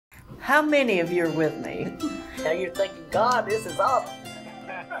How many of you are with me? Now you're thinking, God, this is awesome.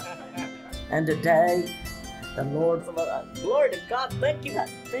 And today, the Lord Glory to God, thank you.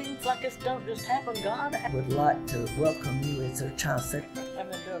 Things like this don't just happen, God. would like to welcome you as their child. I've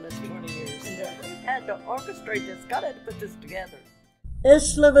been doing this 20 years. Had to orchestrate this. God had to put this together.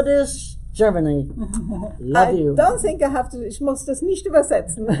 Ich liebe dich, Germany. Love you. I don't think I have to, ich muss das nicht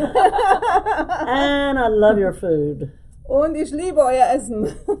übersetzen. And I love your food. Und ich liebe euer Essen.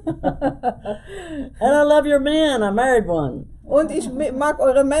 And I love your men. I married one. Und ich mag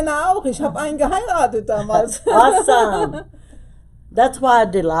eure Männer auch. Ich habe einen geheiratet damals. Awesome. That's why I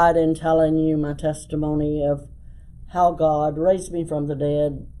delight in telling you my testimony of how God raised me from the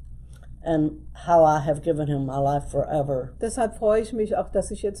dead and how I have given him my life forever. Deshalb freue ich mich auch,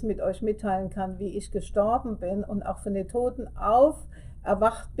 dass ich jetzt mit euch mitteilen kann, wie ich gestorben bin und auch von den Toten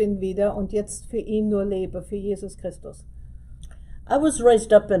erwacht bin wieder und jetzt für ihn nur lebe, für Jesus Christus. I was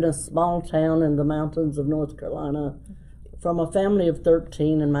raised up in a small town in the mountains of North Carolina from a family of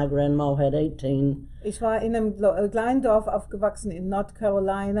 13 and my grandma had 18. Ich war in einem kleinen Dorf aufgewachsen in North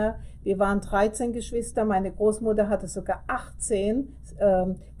Carolina. Wir waren 13 Geschwister. Meine Großmutter hatte sogar 18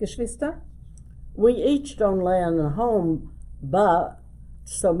 Geschwister. We each don't land a home, but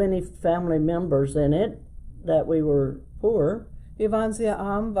so many family members in it that we were poor. Wir waren sehr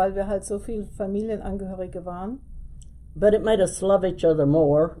arm, weil wir halt so viele Familienangehörige waren. But it made us love each other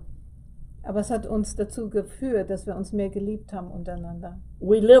more. Aber es hat uns dazu geführt, dass wir uns mehr geliebt haben untereinander.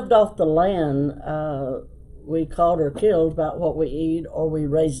 We lived off the land. We caught or killed about what we eat, or we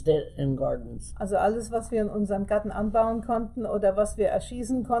raised it in gardens. Also alles, was wir in unserem Garten anbauen konnten oder was wir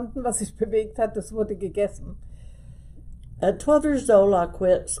erschießen konnten, was sich bewegt hat, das wurde gegessen. At 12 years old, I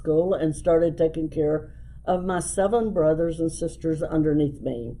quit school and started taking care of my 7 brothers and sisters underneath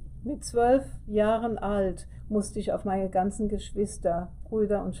me. Mit 12 Jahren alt musste ich auf meine ganzen Geschwister,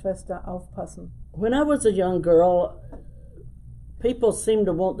 Brüder und Schwester aufpassen. When I was a young girl, people seemed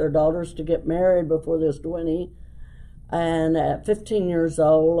to want their daughters to get married before they was 20. And at 15 years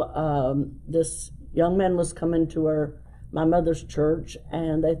old, this young man was coming to my mother's church,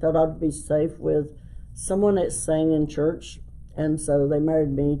 and they thought I'd be safe with someone that sang in church. And so they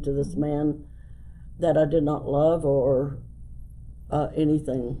married me to this man that I did not love or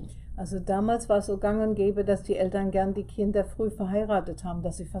anything. Also damals war es so gang und gäbe, dass die Eltern gern die Kinder früh verheiratet haben,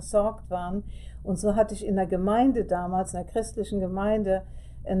 dass sie versorgt waren. Und so hatte ich in der Gemeinde damals, in der christlichen Gemeinde,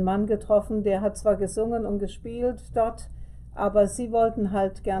 einen Mann getroffen, der hat zwar gesungen und gespielt dort, aber sie wollten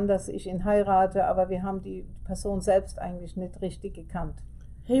halt gern, dass ich ihn heirate, aber wir haben die Person selbst eigentlich nicht richtig gekannt.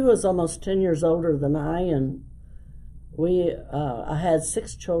 He was almost 10 years older than I, and I had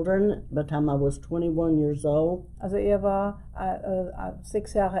 6 children by the time I was 21 years old. Also er war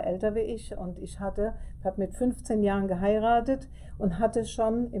 6 Jahre älter wie ich und ich habe mit 15 Jahren geheiratet und hatte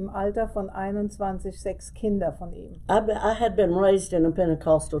schon im Alter von 21 6 Kinder von ihm. I had been raised in a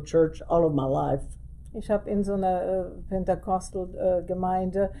Pentecostal church all of my life. Ich habe in so einer Pentecostal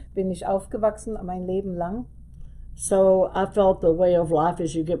Gemeinde bin ich aufgewachsen mein Leben lang. So I felt the way of life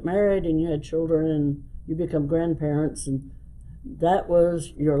is you get married and you had children and you become grandparents, and that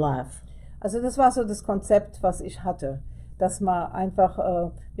was your life. Also das war so das Konzept, was ich hatte, dass man einfach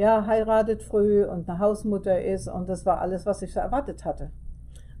heiratet früh und eine Hausmutter ist, und das war alles, was ich erwartet hatte.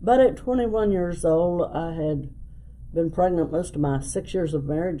 But at 21 years old, I had been pregnant most of my 6 years of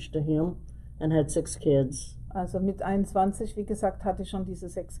marriage to him and had 6 kids. Also mit 21, wie gesagt, hatte ich schon diese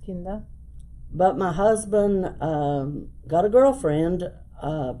 6 Kinder. But my husband got a girlfriend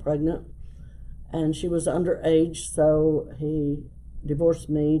pregnant, and she was underage, so he divorced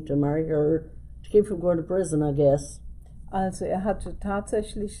me to marry her to keep from going to prison, I guess. Also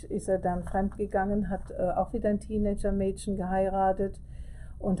ist er dann fremdgegangen, hat auch wieder ein Teenager-Mädchen geheiratet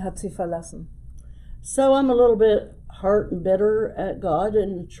und hat sie verlassen. So I'm a little bit hurt and bitter at God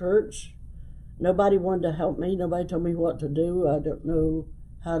and the church. Nobody wanted to help me. Nobody told me what to do. I don't know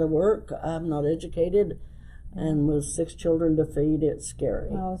how to work. I'm not educated. And with 6 children to feed, it's scary.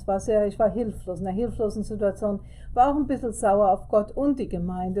 Ja, ich war hilflos, in einer hilflosen Situation. War auch ein bisschen sauer auf Gott und die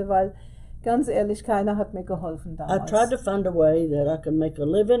Gemeinde, weil, ganz ehrlich, keiner hat mir geholfen damals. I tried to find a way that I could make a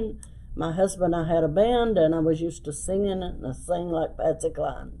living. My husband and I had a band, and I was used to singing, and I sang like Patsy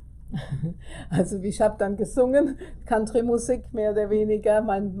Cline. Also ich habe dann gesungen, Country-Musik mehr oder weniger.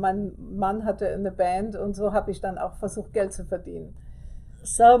 Mein Mann hatte eine Band, und so habe ich dann auch versucht, Geld zu verdienen.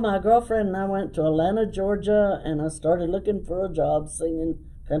 So my girlfriend and I went to Atlanta, Georgia, and I started looking for a job singing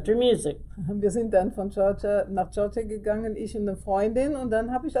country music. Wir sind dann von Georgia nach Georgia gegangen, ich und eine Freundin, und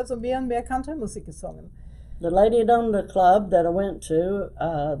dann habe ich also mehr und mehr Country-Musik gesungen. The lady down the club that I went to,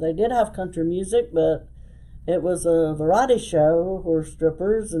 they did have country music, but It was a variety show where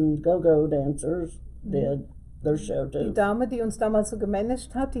strippers and go-go dancers did their show Die too. Dame, die uns damals so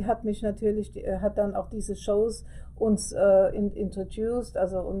gemanagt hat, die hat mich natürlich, hat dann auch diese Shows uns introduced,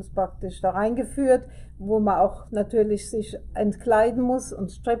 also uns praktisch da reingeführt, wo man auch natürlich sich entkleiden muss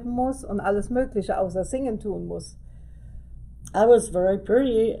und strippen muss und alles Mögliche außer singen tun muss. I was very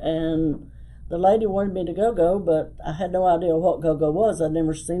pretty, and the lady wanted me to go-go, but I had no idea what go-go was. I'd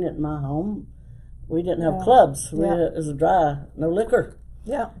never seen it in my home. We didn't have clubs. It was a dry, no liquor.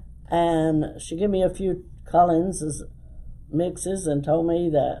 Ja. And she gave me a few Collins's mixes and told me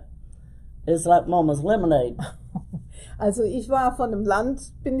that it's like Mama's lemonade. Also ich war von einem Land,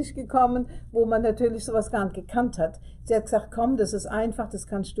 bin ich gekommen, wo man natürlich sowas gar nicht gekannt hat. Sie hat gesagt, komm, das ist einfach, das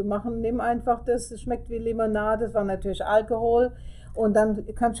kannst du machen, nimm einfach das, es schmeckt wie Limonade, das war natürlich Alkohol und dann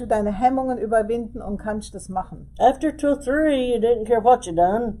kannst du deine Hemmungen überwinden und kannst das machen. After 2 or 3, you didn't care what you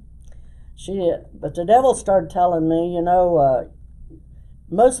done. But the devil started telling me, you know,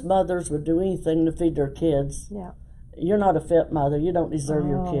 most mothers would do anything to feed their kids. Ja. You're not a fit mother. You don't deserve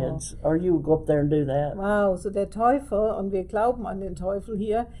your kids. Or you would go up there and do that. Wow, so der Teufel, und wir glauben an den Teufel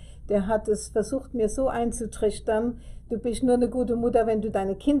hier, der hat es versucht, mir so einzutrichtern, du bist nur eine gute Mutter, wenn du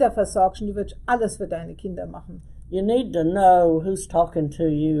deine Kinder versorgst und du würdest alles für deine Kinder machen. You need to know who's talking to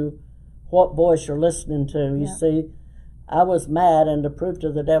you, what voice you're listening to. You see, I was mad, and to prove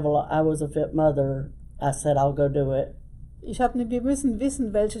to the devil I was a fit mother, I said, I'll go do it. Wir müssen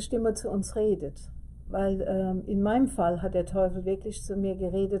wissen, welche Stimme zu uns redet. Weil in meinem Fall hat der Teufel wirklich zu mir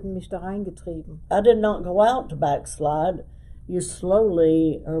geredet und mich da reingetrieben. I did not go out to backslide. You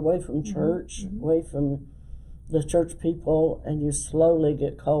slowly are away from church, away from the church people, and you slowly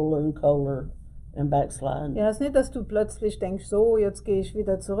get colder and colder and backslide. Ja, es ist nicht, dass du plötzlich denkst, so, jetzt gehe ich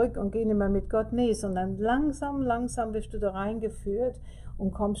wieder zurück und gehe nicht mehr mit Gott. Nee, sondern langsam wirst du da reingeführt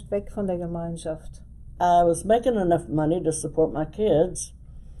und kommst weg von der Gemeinschaft. I was making enough money to support my kids,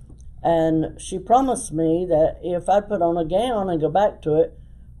 and she promised me that if I'd put on a gown and go back to it,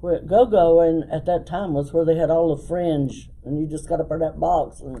 where go-going at that time was where they had all the fringe, and you just got up in that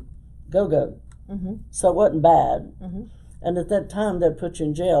box and go-go. So it wasn't bad. And at that time, they'd put you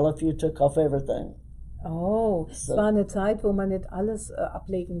in jail if you took off everything. Oh, es war eine Zeit, wo man nicht alles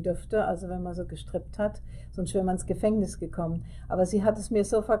ablegen dürfte, also wenn man so gestrippt hat, sonst wäre man ins Gefängnis gekommen. Aber sie hat es mir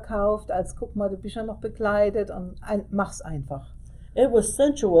so verkauft, als guck mal, du bist ja noch bekleidet und mach's einfach. It was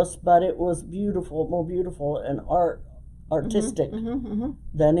sensuous, but it was beautiful, more beautiful and artistic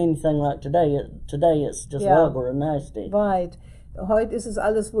than anything like today. Today it's just vulgar and nasty. Weit. Heute ist es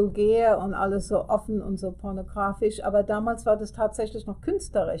alles vulgär und alles so offen und so pornografisch, aber damals war das tatsächlich noch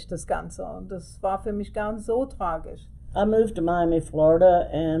künstlerisch, das Ganze, und das war für mich gar nicht so tragisch. I moved to Miami, Florida,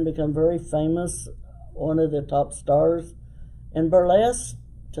 and became very famous, one of the top stars in burlesque,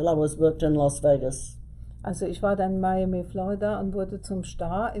 till I was booked in Las Vegas. Also ich war dann in Miami, Florida und wurde zum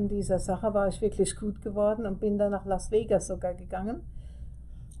Star. In dieser Sache war ich wirklich gut geworden und bin dann nach Las Vegas sogar gegangen.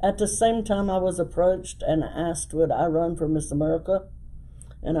 At the same time, I was approached and asked would I run for Miss America,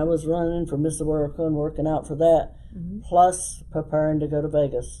 and I was running for Miss America and working out for that, plus preparing to go to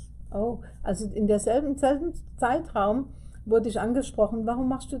Vegas. Oh, also in derselben Zeitraum wurde ich angesprochen, warum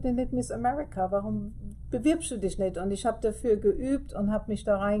machst du denn nicht Miss America, warum bewirbst du dich nicht? Und ich habe dafür geübt und habe mich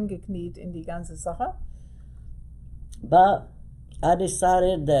da reingekniet in die ganze Sache. But I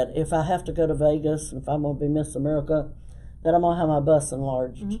decided that if I have to go to Vegas, if I'm going to be Miss America, that I'm going to have my bust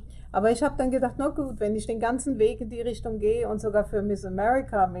enlarged. Aber ich habe dann gedacht, na gut, wenn ich den ganzen Weg in die Richtung gehe und sogar für Miss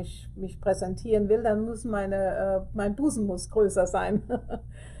America mich präsentieren will, dann muss mein Busen muss größer sein.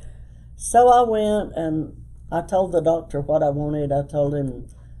 So I went and I told the doctor what I wanted. I told him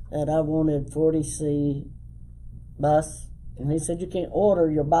that I wanted 40C bust, and he said you can't order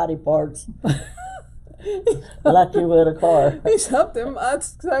your body parts like you would a car. Ich habe dem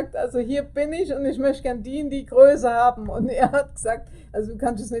Arzt gesagt, also hier bin ich und ich möchte gern die Größe haben. Und er hat gesagt, also du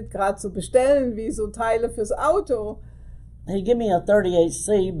kannst es nicht gerade so bestellen wie so Teile fürs Auto. He gave me a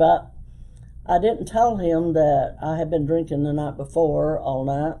 38C, but I didn't tell him that I had been drinking the night before all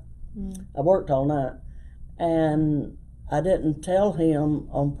night. I worked all night. And I didn't tell him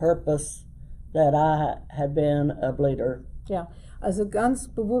on purpose that I had been a bleeder. Ja, also ganz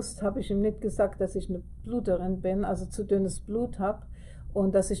bewusst habe ich ihm nicht gesagt, dass ich eine Bluterin bin, also zu dünnes Blut habe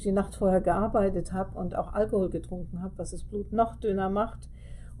und dass ich die Nacht vorher gearbeitet habe und auch Alkohol getrunken habe, was das Blut noch dünner macht.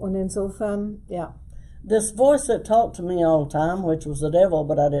 Und insofern, ja. This voice that talked to me all the time, which was the devil,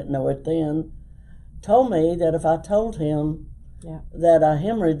 but I didn't know it then, told me that if I told him that I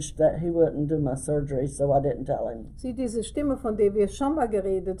hemorrhaged, that he wouldn't do my surgery, so I didn't tell him. Sieh, diese Stimme, von der wir schon mal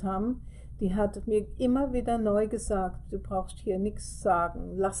geredet haben, die hat mir immer wieder neu gesagt, du brauchst hier nichts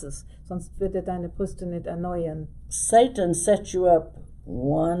sagen, lass es, sonst wird er deine Brüste nicht erneuern. Satan sets you up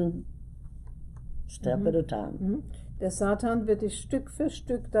one step at a time. Der Satan wird dich Stück für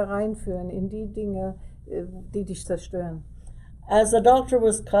Stück da reinführen in die Dinge, die dich zerstören. As the doctor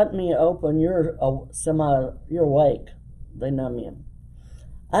was cutting me open, you're awake. They numb you.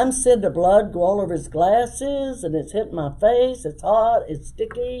 I'm seeing the blood go all over his glasses, and it's hitting my face. It's hot. It's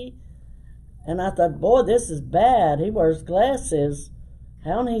sticky. And I thought, boy, this is bad. He wears glasses.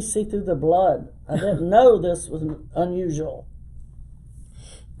 How can he see through the blood? I didn't know this was unusual.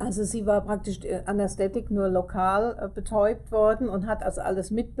 Also sie war praktisch Anästhetik nur lokal betäubt worden und hat also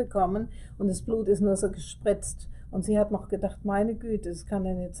alles mitbekommen und das Blut ist nur so gespritzt. Und sie hat noch gedacht, meine Güte, das kann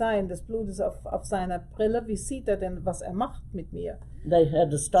ja nicht sein. Das Blut ist auf seiner Brille. Wie sieht er denn, was er macht mit mir? They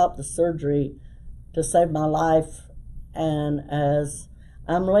had to stop the surgery to save my life. And as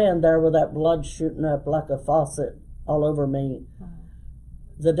I'm laying there with that blood shooting up like a faucet all over me,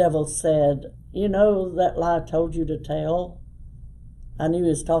 the devil said, you know that lie I told you to tell? I knew he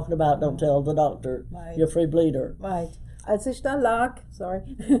was talking about don't tell the doctor, Right. you're a free bleeder. Right. Als ich da lag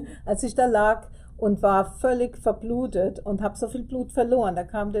und war völlig verblutet und habe so viel Blut verloren. Da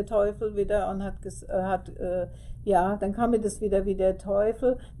kam der Teufel wieder und dann kam mir das wieder, wie der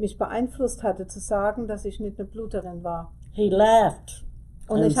Teufel mich beeinflusst hatte, zu sagen, dass ich nicht eine Bluterin war. He laughed.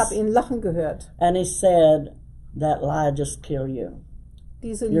 Und ich habe ihn lachen gehört. And he said, that lie just kill you.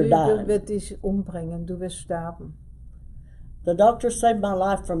 Diese You're Lüge dying. wird dich umbringen, du wirst sterben. The doctor saved my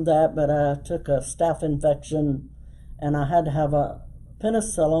life from that, but I took a staph infection and I had to have a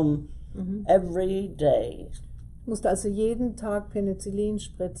penicillin every day. Ich musste also jeden Tag Penicillin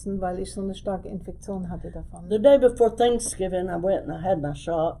spritzen, weil ich so eine starke Infektion hatte davon. The day before Thanksgiving, I went and I had my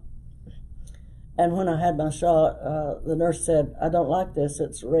shot. And when I had my shot, the nurse said, I don't like this.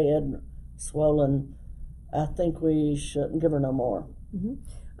 It's red, swollen. I think we shouldn't give her no more.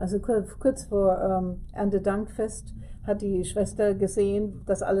 Also kurz vor Erntedankfest hat die Schwester gesehen,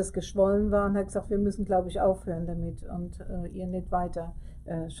 dass alles geschwollen war und hat gesagt, wir müssen, glaube ich, aufhören damit und ihr nicht weiter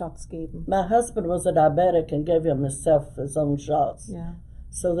Shots geben. My husband was a diabetic and gave himself his own shots. Ja.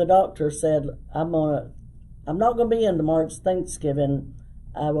 So the doctor said, I'm not going to be in tomorrow's Thanksgiving.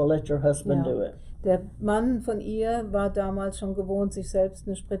 I will let your husband do it. Der Mann von ihr war damals schon gewohnt, sich selbst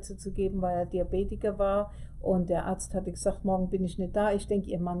eine Spritze zu geben, weil er Diabetiker war. Und der Arzt hatte gesagt, morgen bin ich nicht da. Ich denke,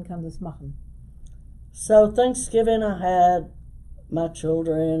 ihr Mann kann das machen. So Thanksgiving, I had my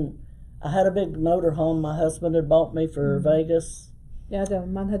children. I had a big motorhome my husband had bought me for Vegas. Ja, der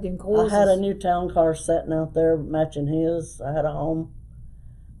Mann hat den I großes... had a new town car sitting out there matching his. I had a home.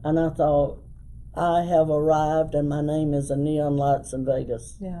 And I thought, I have arrived and my name is in neon lights in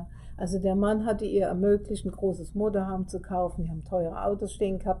Vegas. Ja, also der Mann hatte ihr ermöglicht, ein großes Motorhome zu kaufen. Die haben teure Autos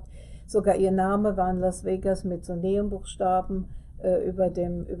stehen gehabt. Sogar ihr Name war in Las Vegas mit so Neonbuchstaben über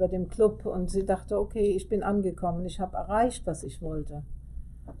dem Club. Und sie dachte, okay, ich bin angekommen. Ich habe erreicht, was ich wollte.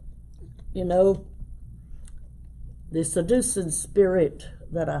 You know, the seducing spirit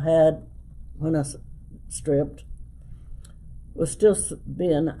that I had when I stripped was still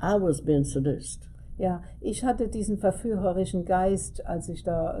I was being seduced. Ja, ich hatte diesen verführerischen Geist, als ich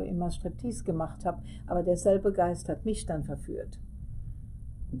da immer Striptease gemacht habe, aber derselbe Geist hat mich dann verführt.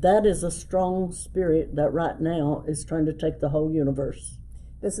 That is a strong spirit that right now is trying to take the whole universe.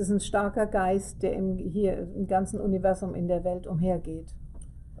 Das ist ein starker Geist, der hier im ganzen Universum in der Welt umhergeht.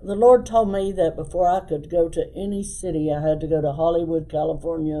 The Lord told me that before I could go to any city, I had to go to Hollywood,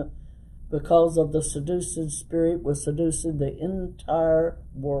 California, because of the seducing spirit was seducing the entire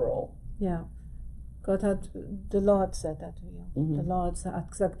world. Ja, Gott hat, the Lord said that to you. The Lord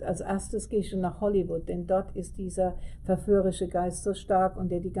hat gesagt, als erstes gehst du nach Hollywood, denn dort ist dieser verführerische Geist so stark und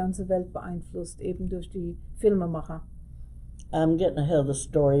der die ganze Welt beeinflusst, eben durch die Filmemacher. I'm getting ahead of the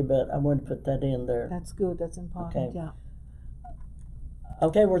story, but I want to put that in there. That's good, that's important, Okay. ja.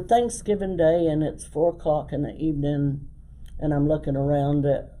 Okay, we're Thanksgiving Day, and it's 4 o'clock in the evening, and I'm looking around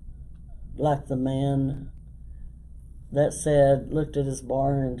at, like the man that said, looked at his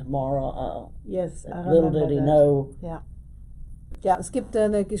barn, and tomorrow, Yes, I little remember did he that. know, Ja. Ja, es gibt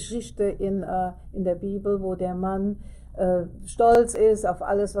eine Geschichte in der Bibel, wo der Mann stolz ist auf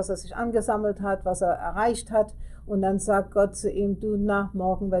alles, was er sich angesammelt hat, was er erreicht hat. Und dann sagt Gott zu ihm, du,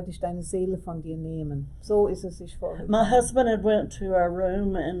 morgen werde ich deine Seele von dir nehmen. So ist es sich vorgestellt. My husband had went to our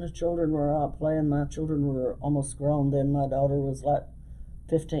room, and the children were out playing. My children were almost grown then. My daughter was like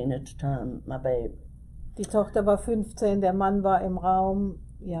 15 at the time, my babe. Die Tochter war 15, der Mann war im Raum,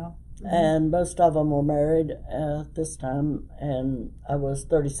 ja. and most of them were married at this time, and I was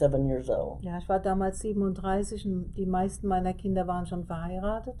 37 years old. Ja, ich war damals 37 und die meisten meiner Kinder waren schon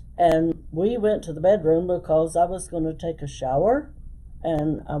verheiratet. And we went to the bedroom because I was going to take a shower,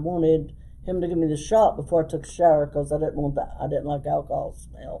 and I wanted him to give me the shot before I took a shower because I didn't like alcohol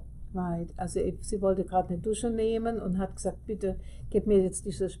smell. Right. Also sie wollte gerade eine Dusche nehmen und hat gesagt, bitte gib mir jetzt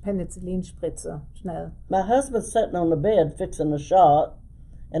diese Penicillinspritze, schnell. My husband's sitting on the bed fixing the shot,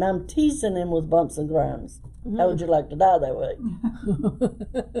 and I'm teasing him with bumps and grinds. How would you like to die that way?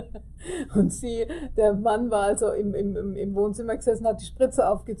 Und der Mann war also im Wohnzimmer gesessen, hat die Spritze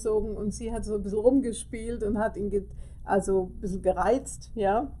aufgezogen und sie hat so ein bisschen rumgespielt und hat ihn also ein bisschen gereizt,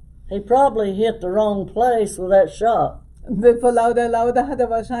 ja. He probably hit the wrong place with that shot. Und vor lauter hat er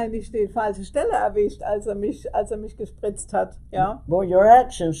wahrscheinlich die falsche Stelle erwischt, als er mich gespritzt hat, ja. Boy, your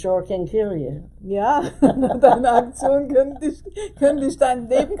action sure can kill you. Ja, deine Aktion dein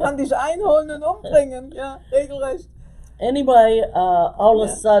Leben kann dich einholen und umbringen, ja, regelrecht. Anyway, all of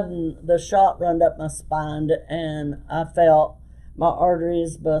a sudden, the shot run up my spine, and I felt my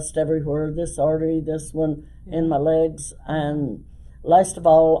arteries bust everywhere. This artery, this one, in my legs, and last of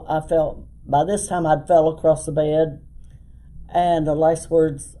all, I felt, by this time I'd fell across the bed, and the last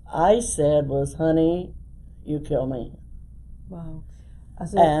words I said was, honey, you kill me. Wow.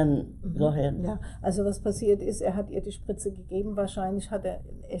 Also, Go ahead. Ja, also was passiert ist, er hat ihr die Spritze gegeben, wahrscheinlich hat er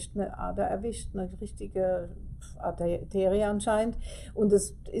echt eine Ader erwischt, eine richtige Arterie anscheinend, und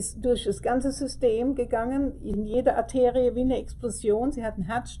es ist durch das ganze System gegangen, in jeder Arterie wie eine Explosion. Sie hat einen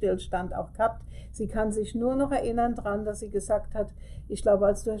Herzstillstand auch gehabt. Sie kann sich nur noch erinnern daran, dass sie gesagt hat, ich glaube,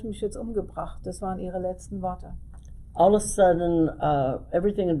 als du hast mich jetzt umgebracht. Das waren ihre letzten Worte. All of a sudden,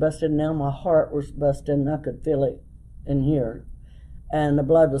 everything had busted. Now my heart was busted, and I could feel it in here. And the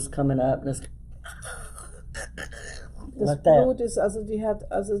blood was coming up, and it's das like Blut that. ist,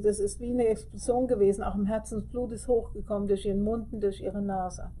 das ist wie eine Explosion gewesen. Auch im Herzen, das Blut ist hochgekommen durch ihren Mund und durch ihre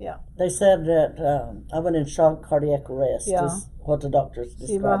Nase. Ja. They said that I went in shock cardiac arrest, Ja. is what the doctors Sie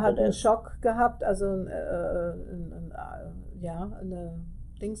described hat it einen as. Schock gehabt, also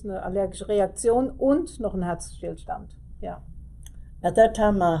eine allergische Reaktion und noch einen Herzstillstand. Ja. At that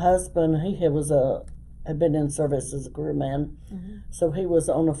time, my husband, had been in service as a career man, so he was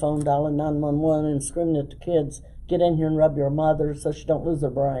on the phone dialing 911 and screaming at the kids, get in here and rub your mother so she don't lose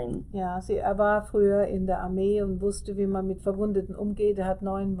her brain. Ja, er war früher in der Armee und wusste, wie man mit Verwundeten umgeht. Er hat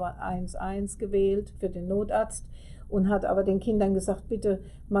 911 gewählt für den Notarzt und hat aber den Kindern gesagt, bitte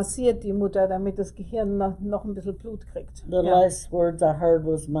massiert die Mutter, damit das Gehirn noch ein bisschen Blut kriegt. The last words I heard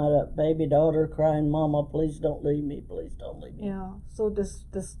was my baby daughter crying, Mama, please don't leave me, please don't leave me. Ja, so das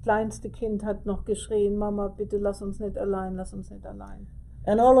kleinste Kind hat noch geschrien, Mama, bitte lass uns nicht allein, lass uns nicht allein.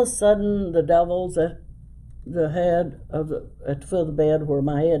 And all of a sudden, the devil's at the head of at the foot of the bed where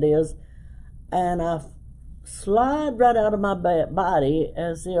my head is, and I slide right out of my body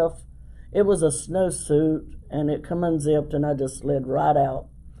as if it was a snowsuit, and it come unzipped, and I just slid right out.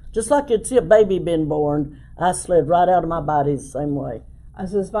 Just like you'd see a baby being born, I slid right out of my body the same way.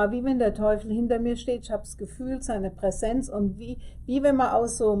 Also es war wie wenn der Teufel hinter mir steht. Ich habe es gefühlt, seine Präsenz, und wie wenn man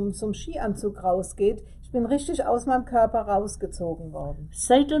aus so einem Skianzug rausgeht. Ich bin richtig aus meinem Körper rausgezogen worden.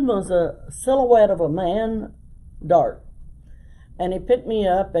 Satan was a silhouette of a man, dark. And he picked me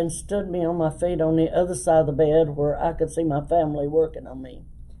up and stood me on my feet on the other side of the bed where I could see my family working on me.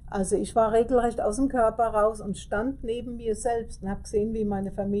 Also ich war regelrecht aus dem Körper raus und stand neben mir selbst und habe gesehen, wie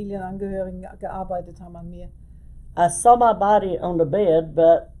meine Familienangehörigen gearbeitet haben an mir. I saw my body on the bed,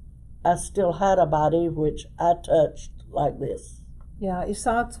 but I still had a body which I touched like this. Ja, ich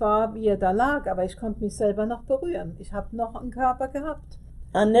sah zwar, wie er da lag, aber ich konnte mich selber noch berühren. Ich habe noch einen Körper gehabt.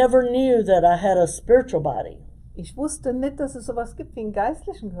 I never knew that I had a spiritual body. Ich wusste nicht, dass es sowas gibt wie einen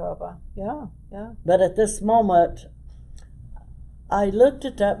geistlichen Körper. Ja, ja. But at this moment, I looked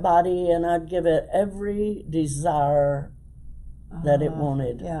at that body and I'd give it every desire that it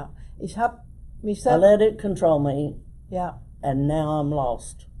wanted. Ja, ich habe mich I selber... let it control me, Ja, and now I'm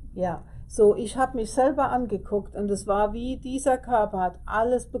lost. ja. So, ich habe mich selber angeguckt und es war wie, dieser Körper hat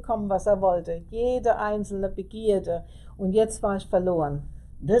alles bekommen, was er wollte. Jede einzelne Begierde. Und jetzt war ich verloren.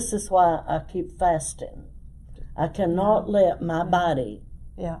 This is why I keep fasting. I cannot let my body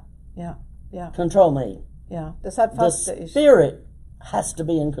Ja, ja, ja, control me. ja. Deshalb The faste ich. spirit has to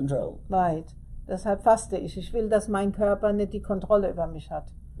be in control. Right. Deshalb faste ich. Ich will, dass mein Körper nicht die Kontrolle über mich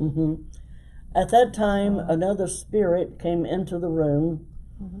hat. At that time, another spirit came into the room,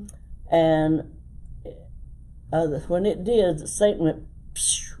 and when it did, Satan went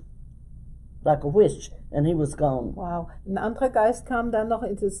pshh, like a whisk, and he was gone. Wow. Ein anderer Geist kam dann noch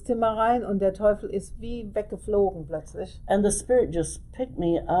ins Zimmer rein und der Teufel ist wie weggeflogen plötzlich. And the spirit just picked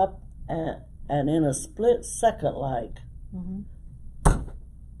me up and in a split second,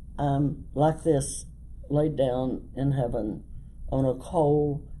 I'm like this, laid down in heaven on a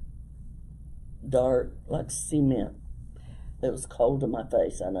cold, dark, like cement. It was cold to my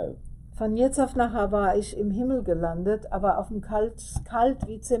face, I know. Von jetzt auf nachher war ich im Himmel gelandet, aber auf dem kalt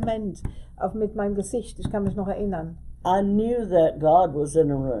wie Zement, mit meinem Gesicht. Ich kann mich noch erinnern. I knew that God was in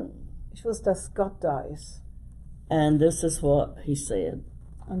the room. Ich wusste, dass Gott da ist. And this is what he said.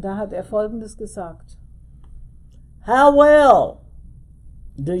 Und da hat Folgendes gesagt. How well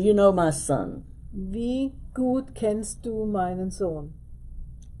do you know my son? Wie gut kennst du meinen Sohn?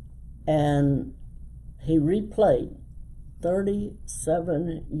 And he replayed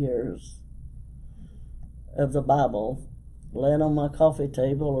 37 years of the Bible laying on my coffee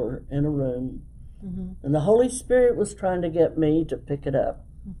table or in a room. And the Holy Spirit was trying to get me to pick it up.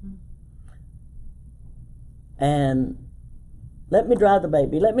 And let me drive the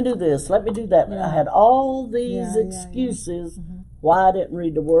baby, let me do this, let me do that. Yeah. I had all these excuses why I didn't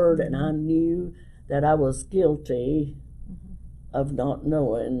read the Word, and I knew that I was guilty of not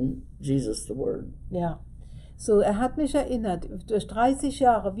knowing Jesus, the Word. Ja. So, hat mich erinnert, durch 30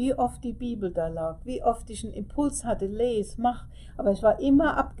 Jahre, wie oft die Bibel da lag, wie oft ich einen Impuls hatte, mach, aber ich war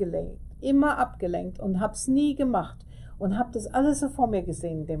immer abgelenkt und hab's nie gemacht und hab das alles so vor mir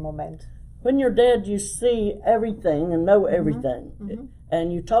gesehen in dem Moment. When you're dead, you see everything and know everything.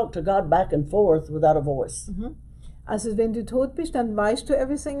 And you talk to God back and forth without a voice. Also wenn du tot bist, dann weißt du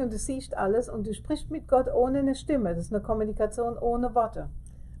everything und du siehst alles und du sprichst mit Gott ohne eine Stimme. Das ist eine Kommunikation ohne Worte.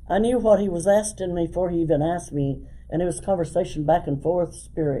 I knew what he was asking me before he even asked me, and it was conversation back and forth,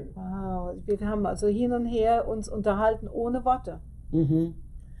 spirit. Wow, wir haben also hin und her uns unterhalten ohne Worte.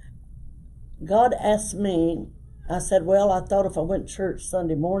 God asked me, I said, well, I thought if I went to church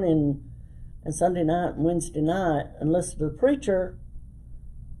Sunday morning and Sunday night and Wednesday night and listened to the preacher,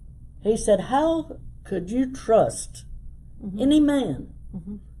 he said, how could you trust any man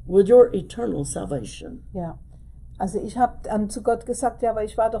with your eternal salvation? Ja, also ich habe dann zu Gott gesagt, ja, aber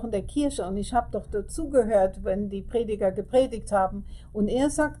ich war doch in der Kirche und ich habe doch dazugehört, wenn die Prediger gepredigt haben. Und er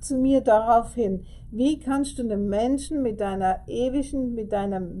sagt zu mir daraufhin, wie kannst du einem Menschen mit deiner ewigen,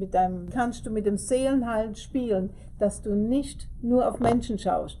 kannst du mit dem Seelenheil spielen, dass du nicht nur auf Menschen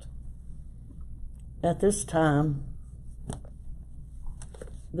schaust? At this time,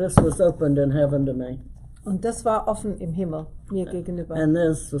 this was opened in heaven to me. Und das war offen im Himmel mir gegenüber. And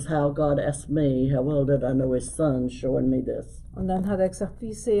this was how God asked me, how well did I know his son, showing me this. Und dann hat er gesagt,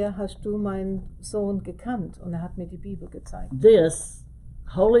 wie sehr hast du meinen Sohn gekannt? Und er hat mir die Bibel gezeigt. This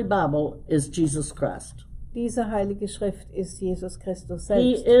Holy Bible is Jesus Christ. Diese heilige Schrift ist Jesus Christus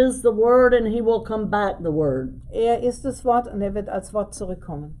He selbst. is the Word and he will come back the Word. Er ist das Wort und er wird als Wort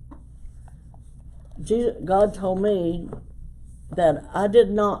zurückkommen. God told me that I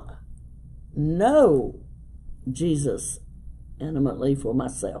did not know Jesus intimately for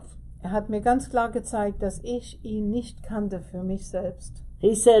myself. Er hat mir ganz klar gezeigt, dass ich ihn nicht kannte für mich selbst.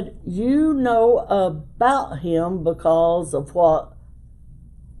 He said, you know about him because of what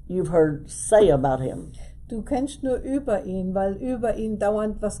you've heard say about him. Du kennst nur über ihn, weil über ihn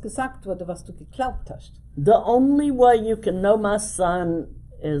dauernd was gesagt wurde, was du geglaubt hast. The only way you can know my son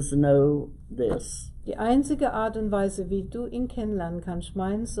is know this. Die einzige Art und Weise, wie du ihn kennenlernen kannst,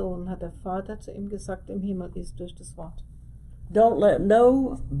 mein Sohn, hat der Vater zu ihm gesagt, im Himmel ist durch das Wort. Don't let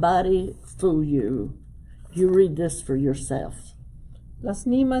nobody fool you. You read this for yourself. Lass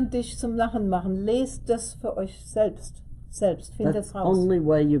niemand dich zum Lachen machen. Lest das für euch selbst. Find That's das the raus. only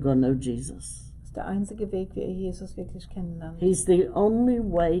way you're going to know Jesus. Das ist der einzige Weg, wie ihr Jesus wirklich kennenlernt. He's the only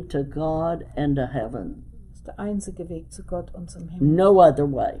way to God and to heaven. Das ist der einzige Weg zu Gott und zum Himmel. No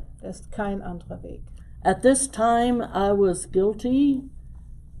other way. Es ist kein anderer Weg. At this time, I was guilty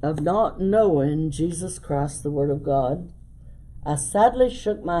of not knowing Jesus Christ, the Word of God. I sadly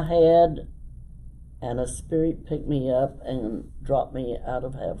shook my head, and a spirit picked me up and dropped me out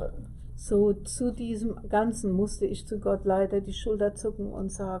of heaven. So zu diesem Ganzen musste ich zu Gott leider die Schulter zucken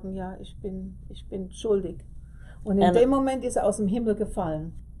und sagen, ja, ich bin schuldig. Und in dem Moment ist er aus dem Himmel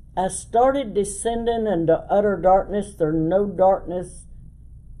gefallen. I started descending into utter darkness. There's no darkness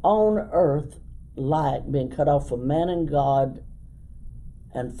on earth like being cut off from man and God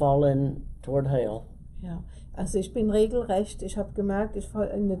and falling toward hell. Ja, also ich bin regelrecht, ich habe gemerkt, ich falle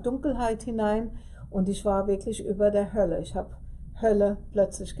in eine Dunkelheit hinein und ich war wirklich über der Hölle. Ich habe Hölle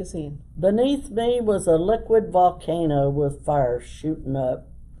plötzlich gesehen. Beneath me was a liquid volcano with fire shooting up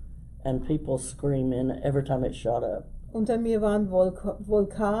and people screaming every time it shot up. Unter mir war ein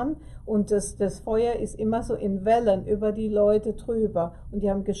Vulkan und das Feuer ist immer so in Wellen über die Leute drüber und die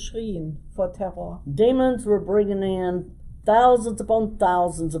haben geschrien vor Terror. Demons were bringing in thousands upon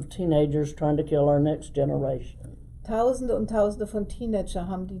thousands of teenagers trying to kill our next generation. Tausende und Tausende von Teenager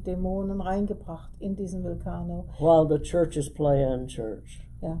haben die Dämonen reingebracht in diesen Vulcano. While the church is playing church.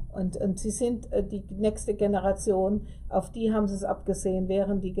 Ja, und sie sind die nächste Generation, auf die haben sie es abgesehen,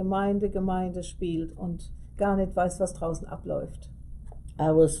 während die Gemeinde spielt und gar nicht weiß, was draußen abläuft.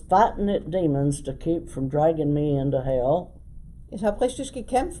 I was fighting at demons to keep from dragging me into hell. Ich habe richtig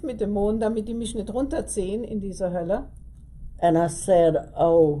gekämpft mit Dämonen, damit die mich nicht runterziehen in diese Hölle. And I said,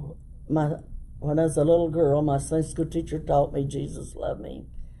 oh, when I was a little girl, my Sunday school teacher taught me Jesus loved me.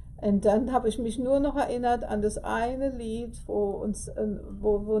 Und dann habe ich mich nur noch erinnert an das eine Lied, wo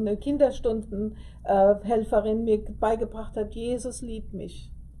eine Kinderstundenhelferin mir beigebracht hat, Jesus liebt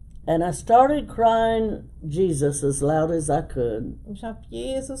mich. And I started crying Jesus as loud as I could. Ich habe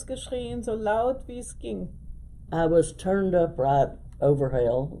Jesus geschrien, so laut wie es ging. I was turned up right over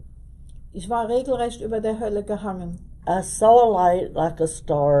hell. Ich war regelrecht über der Hölle gehangen. I saw a light like a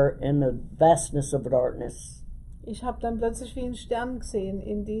star in the vastness of darkness. Ich habe dann plötzlich wie einen Stern gesehen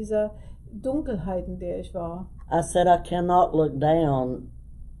in dieser Dunkelheit, in der ich war. I said, I cannot look down.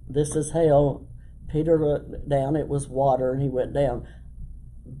 This is hell. Peter looked down. It was water, and he went down.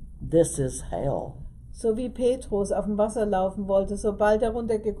 This is hell. So wie Petrus auf dem Wasser laufen wollte, sobald er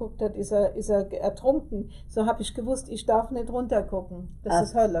runtergeguckt hat, ist er ertrunken. So habe ich gewusst, ich darf nicht runtergucken. Das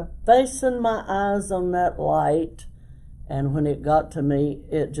ist Hölle. Facing my eyes on that light, and when it got to me,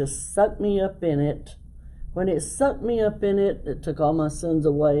 it just sucked me up in it. When it sucked me up in it, it took all my sins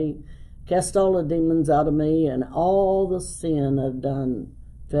away, cast all the demons out of me, and all the sin I've done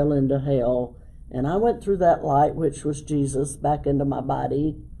fell into hell. And I went through that light, which was Jesus, back into my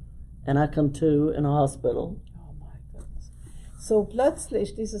body, and I come to in a hospital. Oh my goodness. So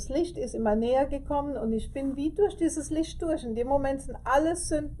plötzlich, dieses Licht ist immer näher gekommen und ich bin wie durch dieses Licht durch. In dem Moment sind alle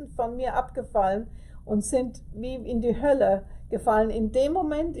Sünden von mir abgefallen und sind wie in die Hölle gefallen. In dem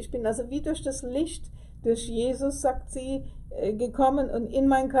Moment, ich bin also wie durch das Licht, durch Jesus, sagt sie, gekommen und in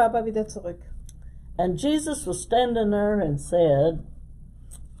meinen Körper wieder zurück. And Jesus was standing there and said,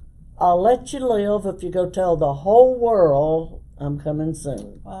 I'll let you live if you go tell the whole world I'm coming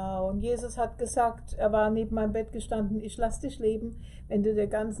soon. Wow, und Jesus hat gesagt, er war neben meinem Bett gestanden, ich lass dich leben, wenn du der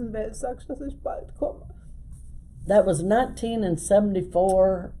ganzen Welt sagst, dass ich bald komme. That was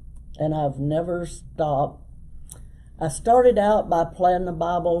 1974, and I've never stopped. I started out by playing the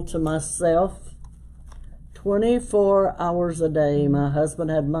Bible to myself 24 hours a day. My husband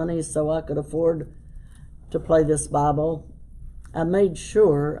had money, so I could afford to play this Bible. I made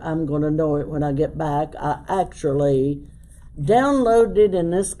sure I'm going to know it when I get back. I actually downloaded in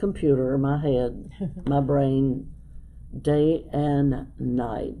this computer, my head, my brain, day and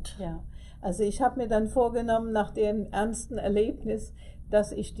night. Ja, also ich habe mir dann vorgenommen, nach dem ernsten Erlebnis,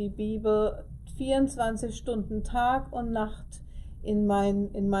 dass ich die Bibel 24 Stunden Tag und Nacht in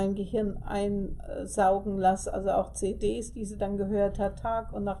mein Gehirn einsaugen lasse, also auch CDs, die sie dann gehört hat,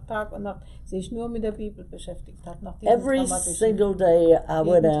 Tag und Nacht, sich nur mit der Bibel beschäftigt hat. Nach Every single day I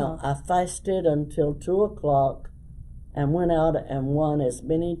went out, I fasted until 2 o'clock and went out and won as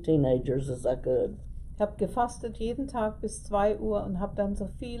many teenagers as I could. Ich habe gefastet jeden Tag bis 2 Uhr und habe dann so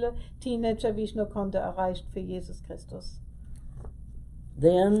viele Teenager, wie ich nur konnte, erreicht für Jesus Christus.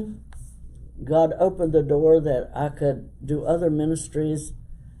 Then God opened the door that I could do other ministries.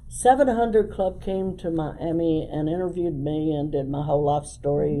 700 Club came to Miami and interviewed me and did my whole life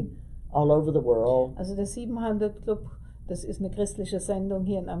story all over the world. Also der 700 Club, das ist eine christliche Sendung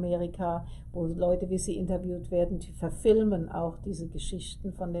hier in Amerika, wo Leute wie sie interviewt werden, die verfilmen auch diese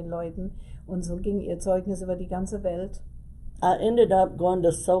Geschichten von den Leuten. Und so ging ihr Zeugnis über die ganze Welt. I ended up going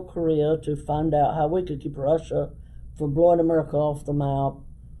to Seoul, Korea to find out how we could keep Russia from blowing America off the map.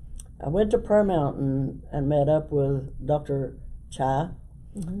 I went to Prayer Mountain and met up with Dr. Chai,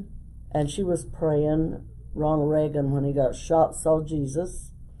 and she was praying. Ronald Reagan, when he got shot, saw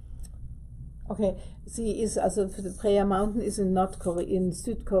Jesus. Okay, sie ist also für die Prayer Mountain ist in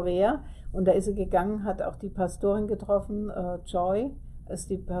Südkorea und da ist sie gegangen, hat auch die Pastorin getroffen, Joy, ist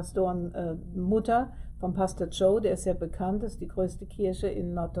die Pastorenmutter vom Pastor Joe, der ist sehr bekannt, ist die größte Kirche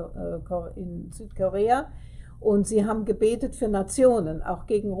in Südkorea. Und sie haben gebetet für Nationen, auch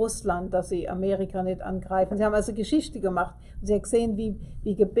gegen Russland, dass sie Amerika nicht angreifen. Sie haben also Geschichte gemacht. Und sie haben gesehen,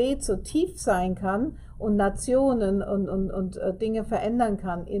 wie Gebet so tief sein kann und Nationen und Dinge verändern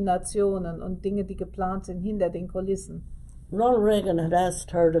kann in Nationen und Dinge, die geplant sind hinter den Kulissen. Ronald Reagan had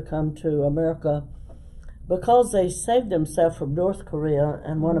asked her to come to America because they saved themselves from North Korea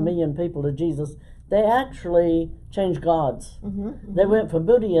and won 1 million people to Jesus. They actually changed gods. They went from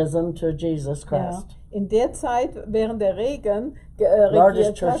Buddhism to Jesus Christ. Ja. In der Zeit, während der Reagan Largest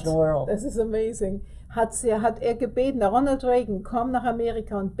regiert church hat, in the world. das ist amazing, hat er gebeten, der Ronald Reagan, komm nach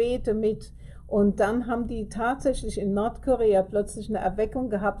Amerika und bete mit. Und dann haben die tatsächlich in Nordkorea plötzlich eine Erweckung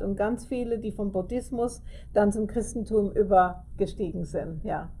gehabt und ganz viele, die vom Buddhismus dann zum Christentum übergestiegen sind.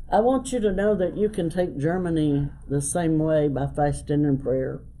 Ja. I want you to know that you can take Germany the same way by fasting and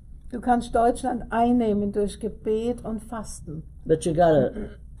prayer. Du kannst Deutschland einnehmen durch Gebet und Fasten. But you gotta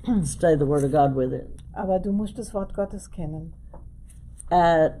stay the Word of God with it. Aber du musst das Wort Gottes kennen.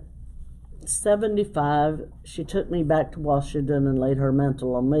 At 75, she took me back to Washington and laid her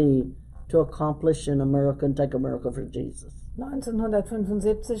mantle on me to accomplish in America and take America for Jesus.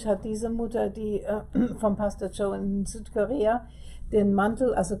 1975 hat diese Mutter, die vom Pastor Joe in Südkorea, den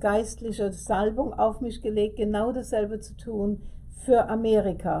Mantel, also geistliche Salbung auf mich gelegt, genau dasselbe zu tun für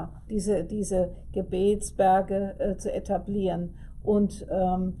Amerika, diese Gebetsberge zu etablieren und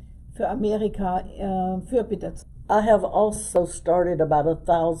für Amerika Fürbitter zu. I have also started about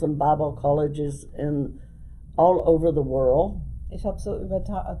 1,000 Bible colleges all over the world. Ich habe so über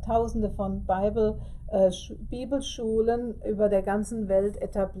Tausende von Bibelschulen über der ganzen Welt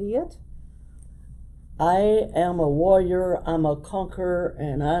etabliert. I am a warrior, I'm a conqueror,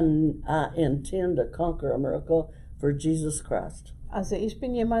 and I intend to conquer America for Jesus Christ. Also ich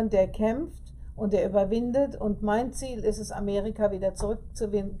bin jemand, der kämpft und der überwindet und mein Ziel ist es, Amerika wieder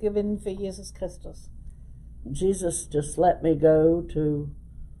zurückzugewinnen für Jesus Christus. Jesus just let me go to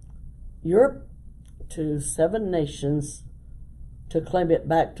Europe, to 7 nations, to claim it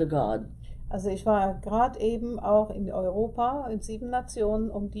back to God. Also ich war gerade eben auch in Europa, in 7 Nationen,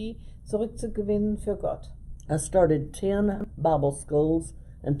 um die zurückzugewinnen für Gott. I started 10 Bible schools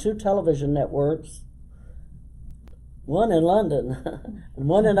and 2 television networks, 1 in London and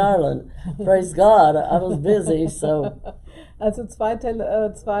 1 in Ireland. Praise God, I was busy, so. Also zwei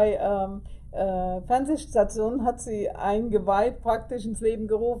Fernsehstationen hat sie eingeweiht, praktisch ins Leben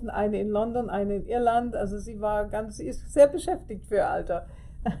gerufen, eine in London, eine in Irland. Also sie ist sehr beschäftigt für ihr Alter.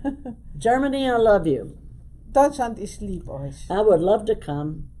 Germany, I love you. Deutschland, ich liebe euch. I would love to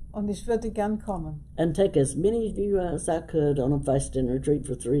come Und ich würde gern kommen. and take as many of you as I could on a fasting retreat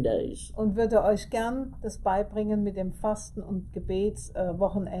for 3 days. Und würde euch gern das beibringen mit dem Fasten- und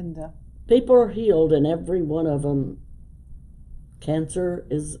Gebetswochenende. People are healed and every one of them. Cancer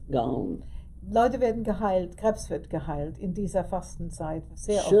is gone. Leute werden geheilt, Krebs wird geheilt in dieser Fastenzeit.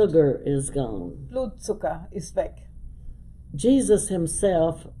 Sehr oft. Sugar is gone. Blutzucker ist weg. Jesus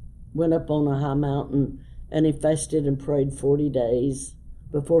himself went up on a high mountain and he fasted and prayed 40 days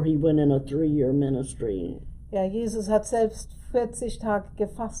before he went in a 3-year ministry. Ja, Jesus hat selbst 40 Tage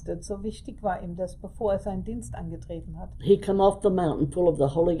gefastet. So wichtig war ihm das, bevor er seinen Dienst angetreten hat. He come off the mountain full of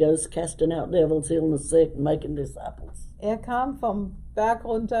the Holy Ghost, casting out devils, healing the sick, and making disciples. Er kam vom Berg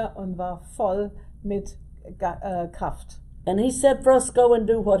runter und war voll mit Kraft. And he said for us to go and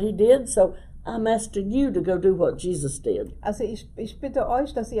do what he did, so I'm asking you to go do what Jesus did. Also ich bitte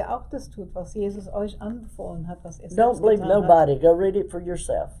euch, dass ihr auch das tut, was Jesus euch anbefohlen hat, was er Don't selbst believe getan hat. nobody. Go read it for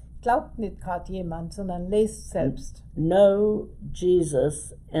yourself. Glaubt nicht gerade jemand, sondern lest selbst. Know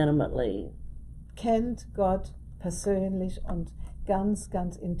Jesus intimately. Kennt Gott persönlich und ganz,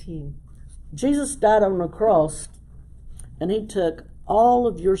 ganz intim. Jesus died on the cross, and he took all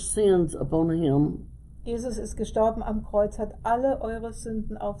of your sins upon him. Jesus ist gestorben am Kreuz, hat alle eure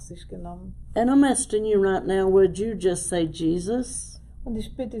Sünden auf sich genommen. And I'm asking you right now, would you just say, Jesus, Und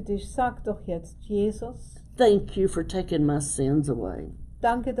ich bitte dich, sag doch jetzt, Jesus, thank you for taking my sins away.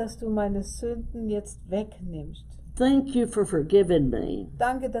 danke, dass du meine Sünden jetzt wegnimmst. Thank you for forgiving me.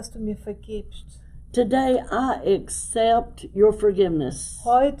 Danke, dass du mir vergibst. Today I accept your forgiveness.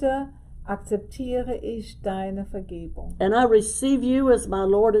 Heute akzeptiere ich deine Vergebung. And I receive you as my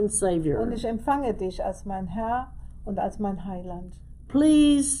Lord and Und Savior. ich empfange dich als mein Herr und als mein Heiland.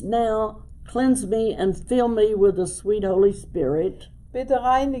 Please now cleanse me and fill me with the sweet Holy Spirit Bitte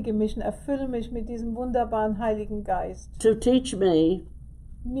reinige mich und erfülle mich mit diesem wunderbaren Heiligen Geist, to teach me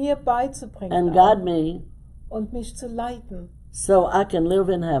mir beizubringen and guide me und mich zu leiten, so I can live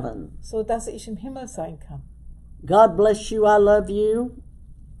in heaven. so dass ich im Himmel sein kann. God bless you. I love you.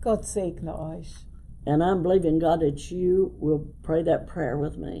 Gott segne euch. And I'm believing, God, that you will pray that prayer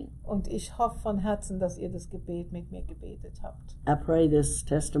with me. Und ich hoffe von Herzen, dass ihr das Gebet mit mir gebetet habt. I pray this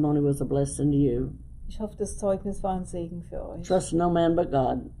testimony was a blessing to you. Ich hoffe, das Zeugnis war ein Segen für euch. Trust no man but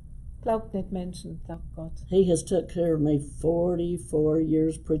God. Glaubt nicht Menschen, glaubt Gott. He has took care of me 44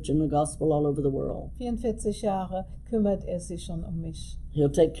 years preaching the gospel all over the world. 44 Jahre kümmert er sich schon um mich.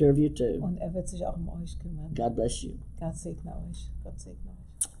 He'll take care of you too. Und er wird sich auch um euch kümmern. God bless you. Gott segne euch. Gott segne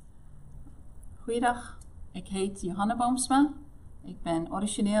euch. Goeiedag, ik heet Johanna Boomsma. Ik ben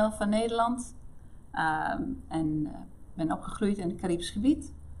origineel van Nederland en ben opgegroeid in het Caribisch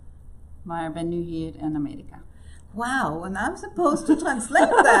gebied. maar ik ben nu hier in Amerika. Wow, and I'm supposed to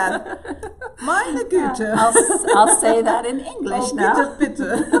translate that. Meine Güte. I'll say that in English now.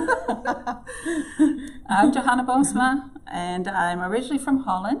 Bitte. I'm Johanna Boomsma, and I'm originally from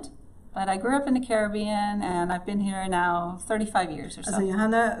Holland, but I grew up in the Caribbean, and I've been here now 35 years or so. Also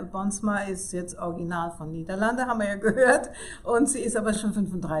Johanna Boomsma ist jetzt original von Niederlande, haben wir ja gehört, und sie ist aber schon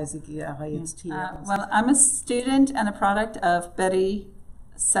 35 Jahre jetzt hier. Well, I'm a student and a product of Green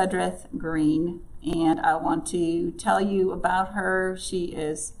Suddreth Green, and I want to tell you about her. She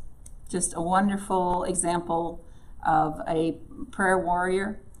is just a wonderful example of a prayer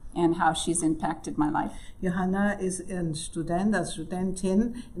warrior and how she's impacted my life. Johanna ist ein Student, als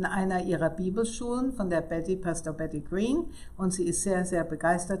Studentin in einer ihrer Bibelschulen von der Pastor Betty Green, und sie ist sehr, sehr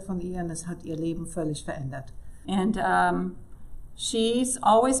begeistert von ihr, und es hat ihr Leben völlig verändert. And she's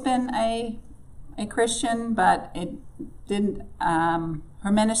always been a Christian, but it didn't.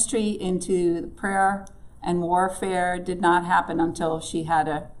 Her ministry into prayer and warfare did not happen until she had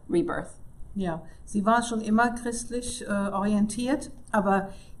a rebirth. Ja, sie war schon immer christlich orientiert, aber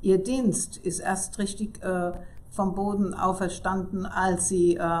ihr Dienst ist erst richtig vom Boden auferstanden, als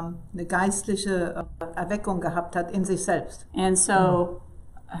sie eine geistliche Erweckung gehabt hat in sich selbst. And so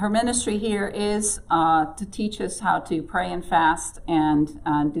her ministry here is to teach us how to pray and fast and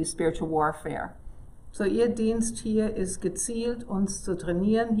do spiritual warfare. So ihr Dienst hier ist gezielt, uns zu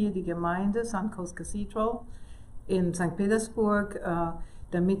trainieren, hier die Gemeinde St. Coast Cathedral in St. Petersburg,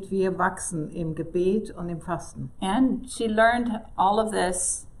 damit wir wachsen im Gebet und im Fasten. And she learned all of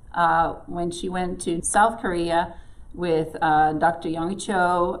this when she went to South Korea with Dr. Young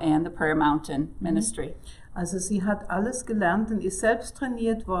Cho and the Prayer Mountain Ministry. Also sie hat alles gelernt und ist selbst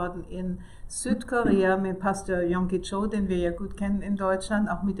trainiert worden in Südkorea mit Pastor Yonggi Cho, den wir ja gut kennen in Deutschland,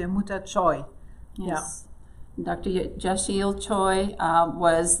 auch mit der Mutter Choi. Yes. Yeah. Dr. Jashiel Choi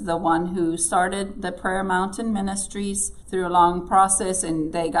was the one who started the Prayer Mountain Ministries through a long process,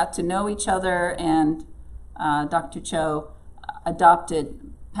 and they got to know each other, and Dr. Cho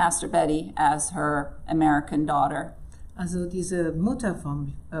adopted Pastor Betty as her American daughter. Also diese Mutter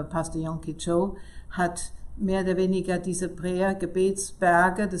von Pastor Yonggi Cho hat mehr oder weniger diese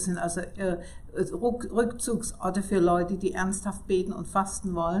Gebetsberge, das sind also Rückzugsorte für Leute, die ernsthaft beten und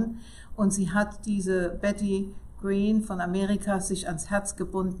fasten wollen. Und sie hat diese Betty Green von Amerika sich ans Herz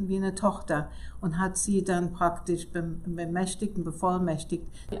gebunden wie eine Tochter und hat sie dann praktisch bemächtigt und bevollmächtigt,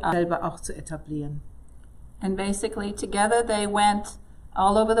 selber auch zu etablieren. And basically together they went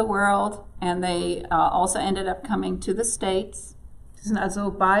all over the world, and they also ended up coming to the States. Sie sind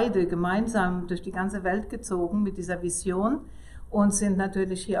also beide gemeinsam durch die ganze Welt gezogen mit dieser Vision und sind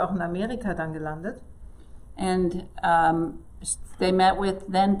natürlich hier auch in Amerika dann gelandet. And they met with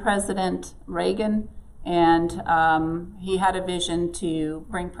then President Reagan, and he had a vision to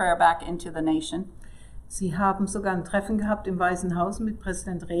bring prayer back into the nation. Sie haben sogar ein Treffen gehabt im Weißen Haus mit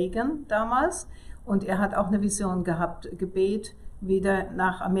Präsident Reagan damals, und er hat auch eine Vision gehabt, Gebet wieder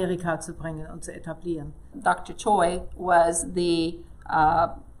nach Amerika zu bringen und zu etablieren. Dr. Choi was the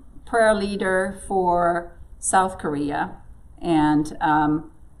prayer leader for South Korea, and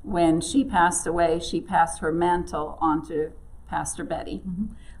when she passed away, she passed her mantle on to Pastor Betty.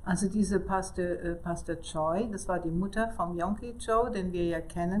 Also diese Pastor Choi, das war die Mutter vom Yonggi Cho, den wir ja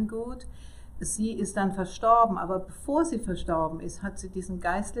kennen gut. Sie ist dann verstorben, aber bevor sie verstorben ist, hat sie diesen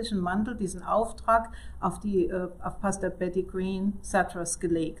geistlichen Mantel, diesen Auftrag auf Pastor Betty Green Suddreth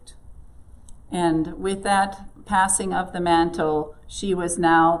gelegt. And with that passing of the mantle, she was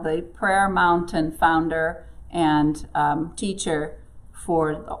now the Prayer Mountain founder and teacher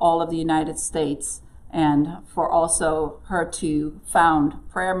for all of the United States, and for also her to found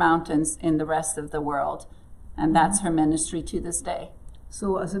prayer mountains in the rest of the world. And that's her ministry to this day.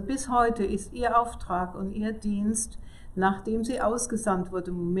 So, also bis heute ist ihr Auftrag und ihr Dienst, nachdem sie ausgesandt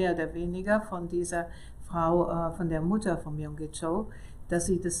wurde, mehr oder weniger von dieser Frau, von der Mutter von Yonggi Cho, dass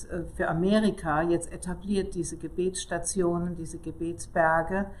sie das für Amerika jetzt etabliert, diese Gebetsstationen, diese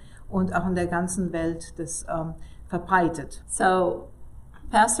Gebetsberge, und auch in der ganzen Welt das verbreitet. So,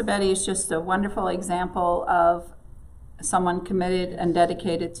 Pastor Betty is just a wonderful example of someone committed and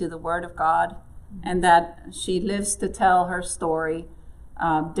dedicated to the Word of God, and that she lives to tell her story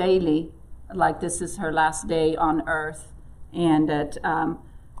daily, like this is her last day on earth, and that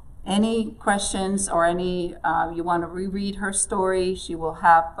any questions or any you want to reread her story, she will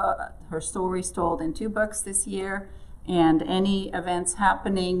have her stories told in 2 books this year, and any events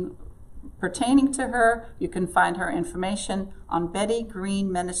happening pertaining to her, you can find her information on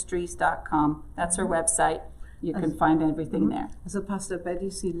bettygreenministries.com. That's her website. You can find everything there. Also Pastor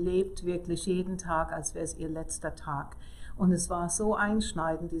Betty, sie lebt wirklich jeden Tag, als wäre es ihr letzter Tag. Und es war so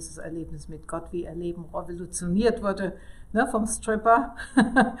einschneidend, dieses Erlebnis mit Gott, wie ihr Leben revolutioniert wurde, ne, vom Stripper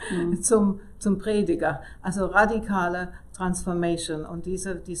zum Prediger. Also radikale Transformation. Und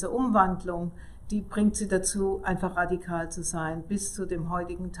diese Umwandlung, die bringt sie dazu, einfach radikal zu sein, bis zu dem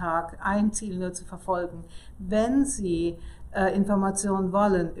heutigen Tag, ein Ziel nur zu verfolgen. Wenn Sie Informationen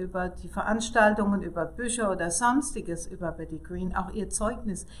wollen über die Veranstaltungen, über Bücher oder Sonstiges über Betty Green, auch ihr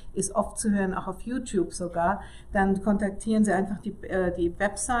Zeugnis ist oft zu hören, auch auf YouTube sogar, dann kontaktieren Sie einfach die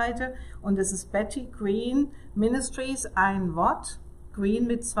Webseite und es ist Betty Green Ministries, ein Wort, Green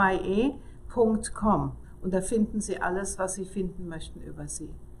mit 2e.com und da finden Sie alles, was Sie finden möchten über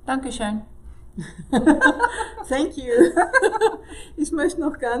sie. Dankeschön. Thank you. Ich möchte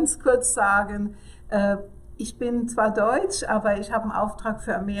noch ganz kurz sagen, ich bin zwar deutsch, aber ich habe einen Auftrag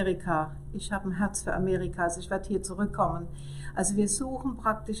für Amerika. Ich habe ein Herz für Amerika, also ich werde hier zurückkommen. Also wir suchen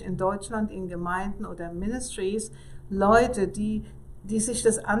praktisch in Deutschland in Gemeinden oder Ministries Leute, die sich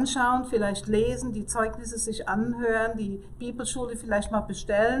das anschauen, vielleicht lesen, die Zeugnisse sich anhören, die Bibelschule vielleicht mal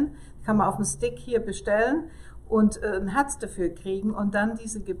bestellen, kann man auf dem Stick hier bestellen und ein Herz dafür kriegen und dann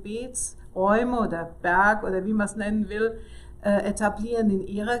diese Gebetsräume oder Berg oder wie man es nennen will, etablieren in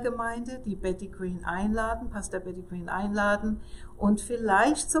ihrer Gemeinde, die Betty Green einladen, Pastor Betty Green einladen und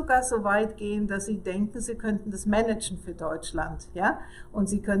vielleicht sogar so weit gehen, dass sie denken, sie könnten das managen für Deutschland, ja, und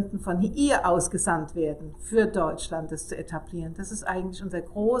sie könnten von ihr ausgesandt werden, für Deutschland das zu etablieren. Das ist eigentlich unser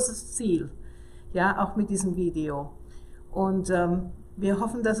großes Ziel, ja, auch mit diesem Video. Und wir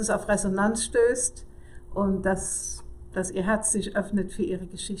hoffen, dass es auf Resonanz stößt und dass ihr Herz sich öffnet für ihre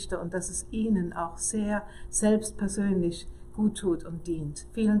Geschichte und dass es ihnen auch sehr selbstpersönlich gut tut und dient.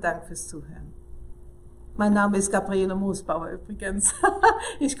 Vielen Dank fürs Zuhören. Mein Name ist Gabriele Moosbauer übrigens.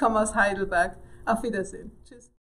 Ich komme aus Heidelberg. Auf Wiedersehen. Tschüss.